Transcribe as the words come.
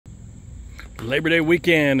Labor Day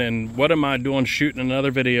weekend, and what am I doing shooting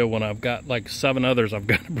another video when I've got like 7 others I've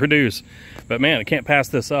got to produce? But man, I can't pass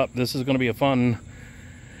this up. This is going to be a fun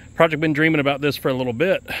project. Been dreaming about this for a little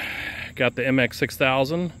bit. Got the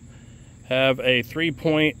MX6000, have a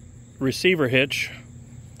 3-point receiver hitch,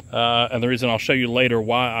 and the reason I'll show you later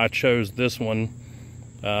why I chose this one,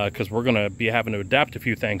 because we're going to be having to adapt a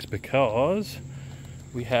few things, because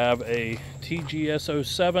we have a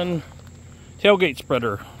TGS07 tailgate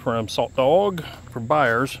spreader from Salt Dogg for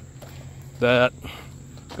buyers that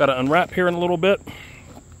got to unwrap here in a little bit,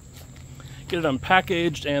 get it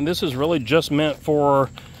unpackaged, and this is really just meant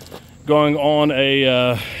for going on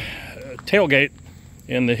a tailgate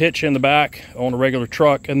in the hitch in the back on a regular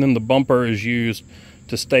truck, and then the bumper is used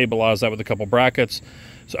to stabilize that with a couple brackets.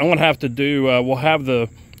 So I'm going to have to do, we'll have the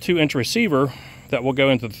 2-inch receiver that will go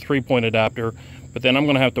into the 3-point adapter, but then I'm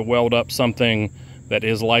going to have to weld up something that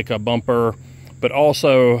is like a bumper. But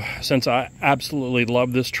also, since I absolutely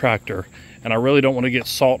love this tractor and I really don't want to get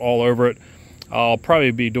salt all over it, I'll probably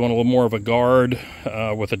be doing a little more of a guard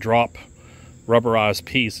with a drop rubberized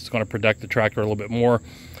piece. It's going to protect the tractor a little bit more.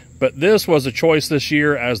 But this was a choice this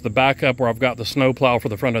year as the backup, where I've got the snow plow for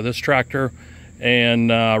the front of this tractor, and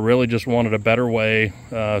really just wanted a better way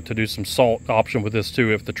to do some salt option with this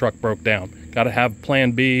too if the truck broke down. Got to have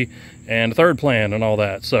plan B and a third plan and all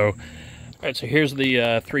that. So all right, so here's the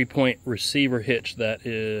 3-point receiver hitch that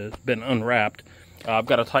has been unwrapped. I've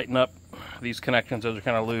got to tighten up these connections. Those are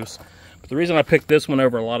kind of loose. But the reason I picked this one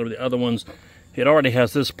over a lot of the other ones, it already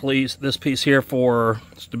has this piece here for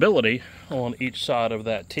stability on each side of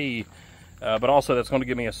that T. But also that's going to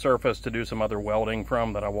give me a surface to do some other welding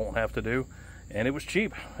from that I won't have to do. And it was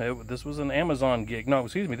cheap. This was an Amazon gig. No,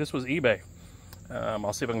 excuse me, this was eBay.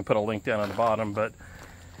 I'll see if I can put a link down on the bottom. But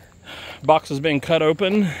box has been cut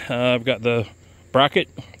open. I've got the bracket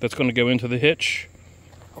that's going to go into the hitch.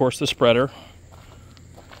 Of course, the spreader.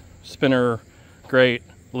 Spinner, great.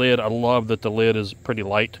 Lid, I love that the lid is pretty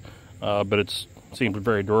light, but it seems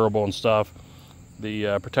very durable and stuff.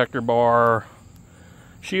 The protector bar,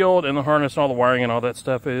 shield, and the harness, and all the wiring and all that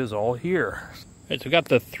stuff is all here. Right, so we got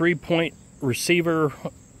the 3-point receiver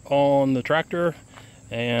on the tractor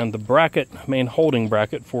and the bracket, main holding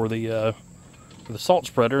bracket for the salt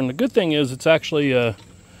spreader. And the good thing is it's actually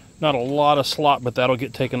not a lot of slot, but that'll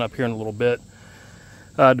get taken up here in a little bit.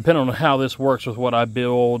 Depending on how this works with what I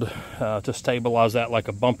build to stabilize that like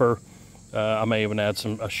a bumper, I may even add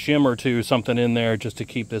a shim or two, something in there just to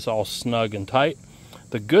keep this all snug and tight.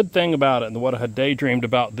 The good thing about it, and what I had daydreamed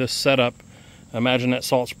about this setup, imagine that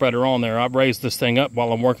salt spreader on there. I've raised this thing up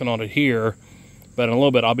while I'm working on it here, but in a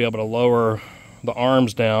little bit I'll be able to lower the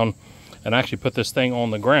arms down and actually put this thing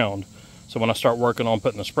on the ground. So when I start working on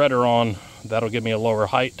putting the spreader on, that'll give me a lower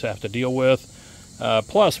height to have to deal with.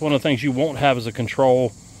 Plus, one of the things you won't have is a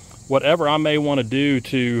control. Whatever I may want to do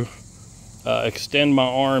to extend my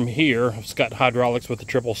arm here, it's got hydraulics with the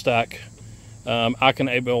triple stack. I'll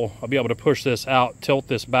be able to push this out, tilt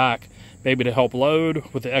this back, maybe to help load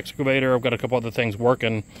with the excavator. I've got a couple other things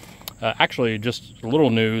working. Actually, just a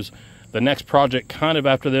little news. The next project kind of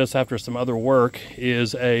after this, after some other work,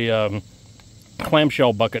 is a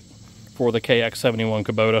clamshell bucket for the KX71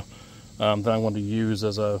 Kubota that I'm going to use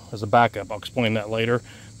as a backup. I'll explain that later,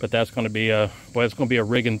 but that's going to be it's going to be a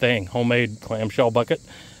rigging thing, homemade clamshell bucket.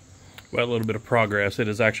 Well, a little bit of progress. It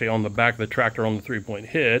is actually on the back of the tractor on the 3-point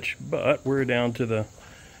hitch, but we're down to the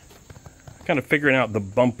kind of figuring out the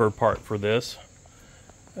bumper part for this.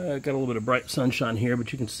 Got a little bit of bright sunshine here,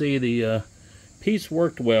 but you can see the piece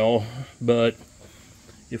worked well. But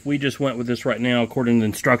if we just went with this right now, according to the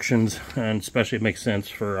instructions, and especially it makes sense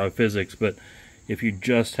for physics, but if you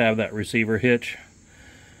just have that receiver hitch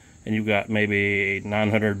and you've got maybe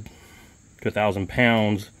 900 to 1,000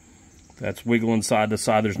 pounds, that's wiggling side to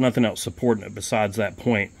side. There's nothing else supporting it besides that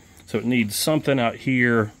point. So it needs something out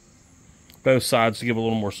here, both sides, to give a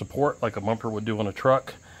little more support, like a bumper would do on a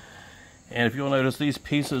truck. And if you'll notice these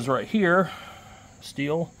pieces right here,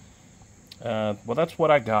 steel, well, that's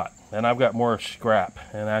what I got. And I've got more scrap.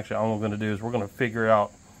 And actually, all I'm going to do is we're going to figure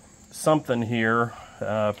out something here,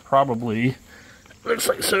 probably, looks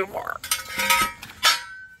like so far.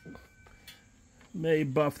 May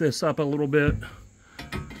buff this up a little bit.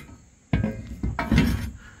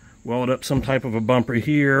 Weld up some type of a bumper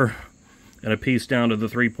here and a piece down to the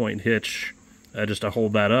 3-point hitch just to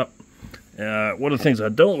hold that up. One of the things I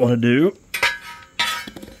don't want to do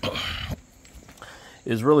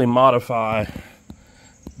is really modify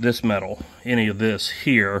this metal, any of this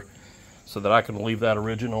here, so that I can leave that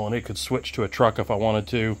original and it could switch to a truck if I wanted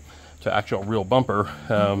to actual real bumper.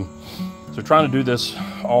 So trying to do this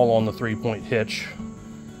all on the 3-point hitch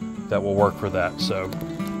that will work for that. So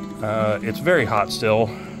It's very hot still,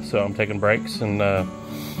 so I'm taking breaks and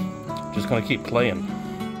just gonna keep playing.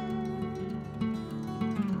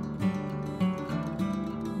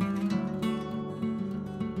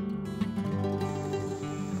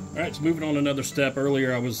 Alright, so moving on another step.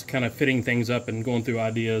 Earlier I was kind of fitting things up and going through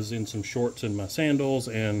ideas in some shorts and my sandals,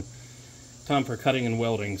 and time for cutting and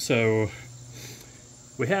welding. So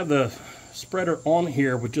we have the spreader on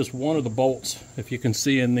here with just one of the bolts, if you can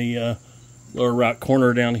see in the lower right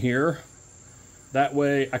corner down here. That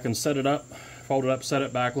way I can set it up, fold it up, set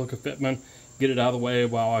it back, look at fitment, get it out of the way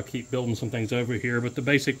while I keep building some things over here. But the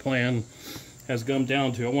basic plan has come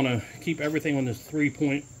down to, I want to keep everything on this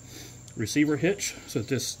 3-point receiver hitch so that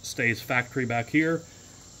this stays factory back here.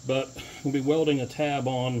 But we'll be welding a tab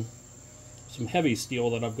on some heavy steel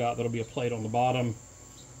that I've got. That'll be a plate on the bottom.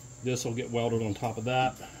 This will get welded on top of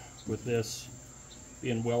that, with this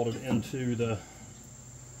being welded into the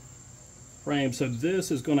frame. So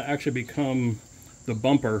this is going to actually become the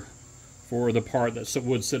bumper for the part that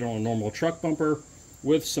would sit on a normal truck bumper,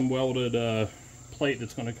 with some welded plate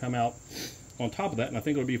that's going to come out on top of that, and I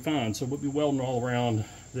think it'll be fine. So we'll be welding all around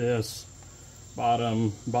this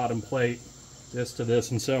bottom plate, this to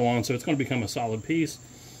this, and so on. So it's going to become a solid piece.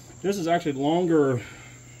 This is actually longer, a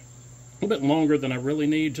little bit longer than I really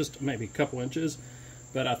need, just maybe a couple inches.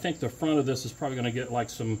 But I think the front of this is probably going to get like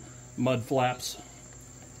some mud flaps,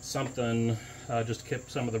 something, just to keep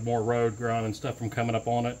some of the more road grime and stuff from coming up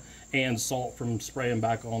on it, and salt from spraying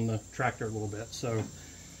back on the tractor a little bit. So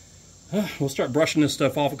we'll start brushing this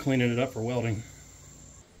stuff off and cleaning it up for welding.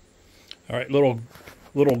 All right, little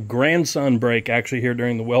grandson break actually here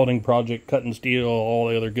during the welding project, cutting steel, all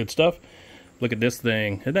the other good stuff. Look at this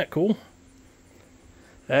thing. Isn't that cool?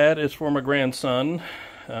 That is for my grandson.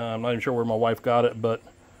 I'm not even sure where my wife got it, but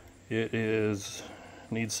it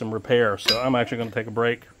needs some repair. So I'm actually going to take a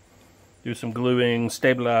break, do some gluing,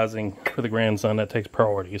 stabilizing for the grandson. That takes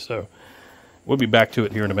priority. So we'll be back to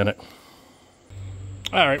it here in a minute.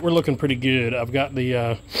 All right, we're looking pretty good. I've got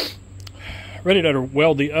the ready to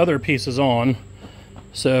weld the other pieces on.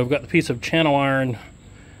 So I've got the piece of channel iron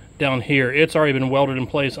down here. It's already been welded in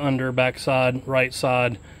place under, back side, right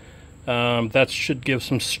side. That should give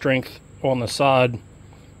some strength on the side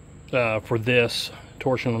for this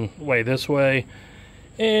torsion way this way.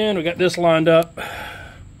 And we got this lined up.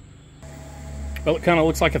 Well, it kind of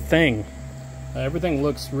looks like a thing. Everything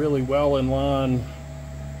looks really well in line,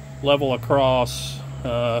 level across.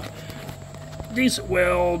 Decent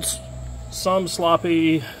welds, some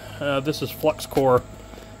sloppy. This is flux core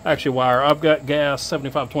actually wire. I've got gas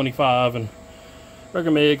 7525 and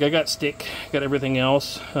regular MIG. I got stick, got everything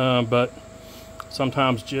else, but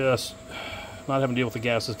sometimes just not having to deal with the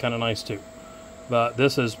gas is kind of nice too. But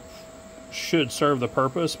this should serve the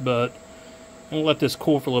purpose. But I'm gonna let this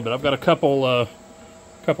cool for a little bit. I've got a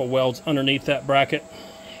couple welds underneath that bracket,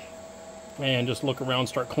 and just look around,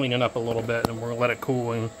 start cleaning up a little bit, and we're gonna let it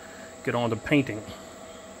cool and get on to painting.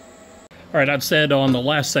 All right, I'd said on the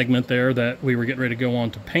last segment there that we were getting ready to go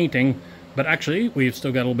on to painting, but actually we've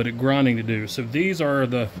still got a little bit of grinding to do. So these are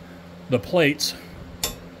the plates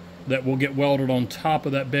that will get welded on top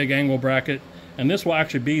of that big angle bracket, and this will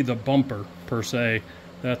actually be the bumper per se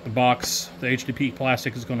that the box, the HDP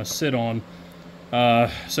plastic, is going to sit on.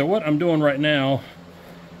 So what I'm doing right now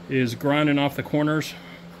is grinding off the corners.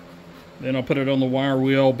 Then I'll put it on the wire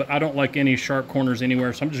wheel, but I don't like any sharp corners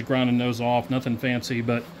anywhere, so I'm just grinding those off. Nothing fancy,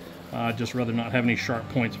 but I'd just rather not have any sharp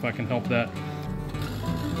points if I can help that.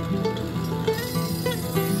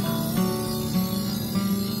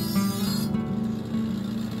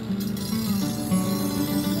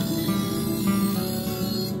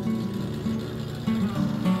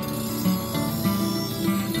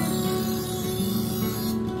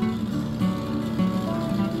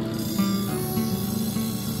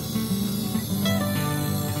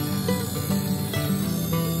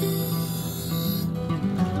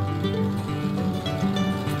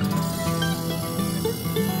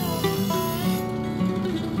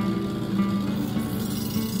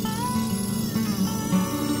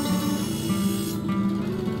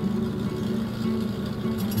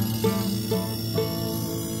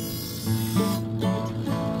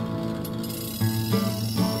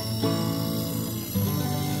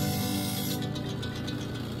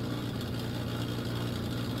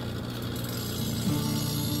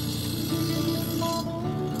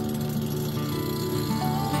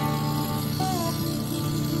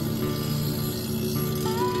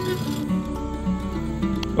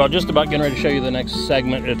 Well, just about getting ready to show you the next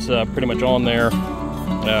segment. It's pretty much on there,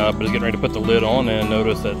 but it's getting ready to put the lid on, and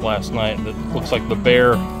notice that last night, that looks like the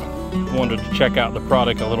bare wanted to check out the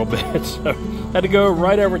product a little bit, so had to go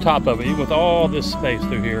right over top of it, even with all this space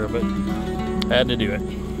through here, but had to do it.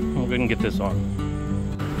 We'll go and get this on.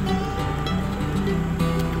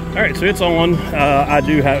 All right, so it's on. I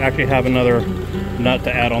do actually have another nut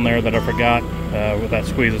to add on there that I forgot with that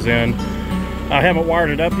squeezes in. I haven't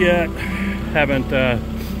wired it up yet. Haven't,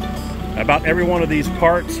 about every one of these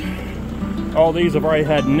parts, all these have already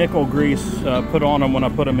had nickel grease put on them when I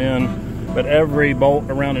put them in, but every bolt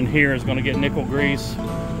around in here is gonna get nickel grease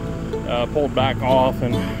pulled back off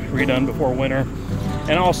and redone before winter.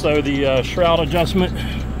 And also the shroud adjustment,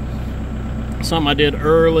 something I did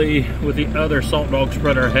early with the other Salt Dogg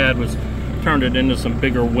spreader I had was turned it into some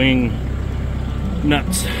bigger wing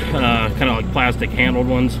nuts, kind of like plastic handled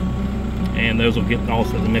ones, and those will get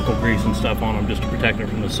also the nickel grease and stuff on them just to protect it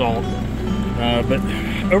from the salt. But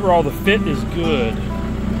overall the fit is good.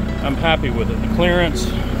 I'm happy with it. The clearance,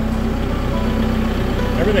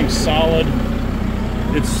 everything's solid.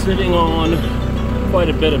 It's sitting on quite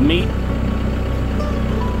a bit of meat,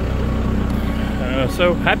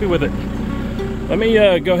 so happy with it. Let me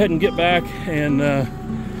go ahead and get back, and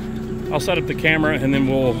I'll set up the camera, and then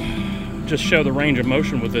we'll just show the range of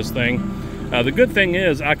motion with this thing. The good thing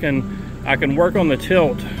is I can work on the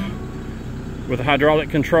tilt with the hydraulic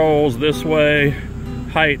controls this way,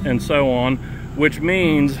 height, and so on, which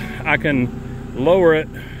means I can lower it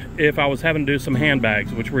if I was having to do some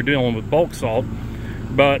handbags, which we're dealing with bulk salt,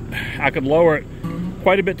 but I could lower it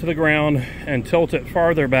quite a bit to the ground and tilt it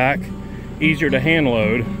farther back, easier to hand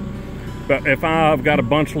load. But if I've got a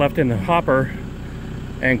bunch left in the hopper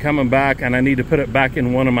and coming back and I need to put it back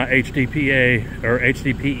in one of my HDPA or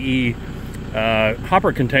HDPE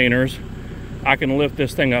hopper containers, I can lift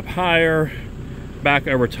this thing up higher, back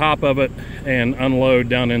over top of it, and unload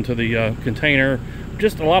down into the container.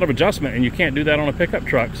 Just a lot of adjustment, and you can't do that on a pickup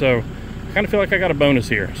truck, so I kind of feel like I got a bonus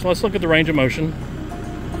here. So let's look at the range of motion.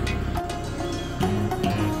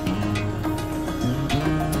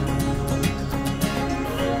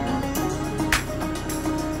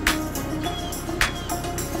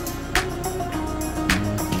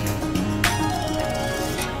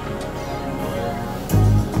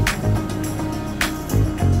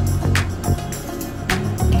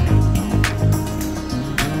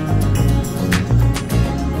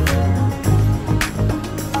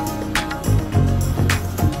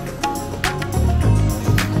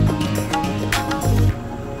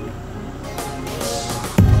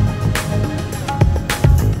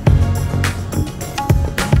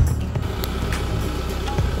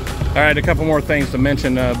 All right, a couple more things to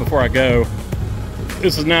mention before I go.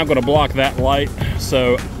 This is now going to block that light,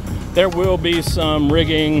 so there will be some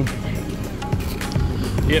rigging.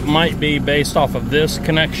 It might be based off of this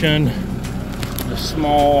connection, the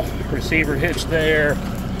small receiver hitch there,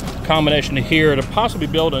 combination to here to possibly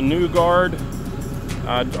build a new guard.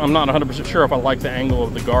 I'm not 100% sure if I like the angle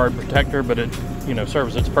of the guard protector, but it, you know,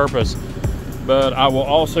 serves its purpose. But I will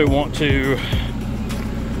also want to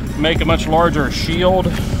make a much larger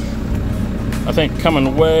shield. I think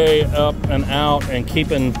coming way up and out and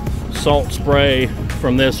keeping salt spray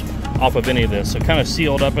from this off of any of this. So kind of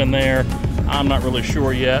sealed up in there. I'm not really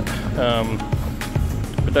sure yet,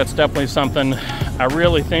 but that's definitely something. I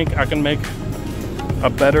really think I can make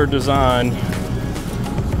a better design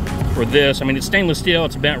for this. I mean, it's stainless steel,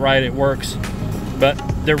 it's bent right, it works, but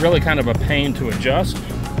they're really kind of a pain to adjust.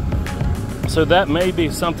 So that may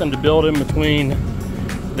be something to build in between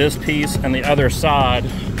this piece and the other side,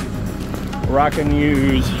 where I can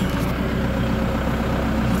use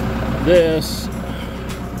this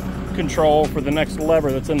control for the next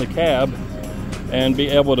lever that's in the cab and be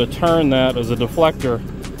able to turn that as a deflector.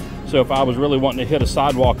 So if I was really wanting to hit a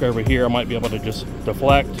sidewalk over here, I might be able to just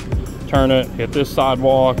deflect, turn it, hit this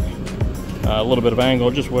sidewalk, a little bit of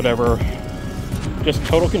angle, just whatever. Just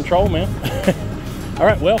total control, man. All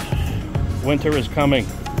right, well, winter is coming.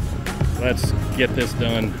 Let's get this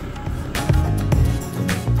done.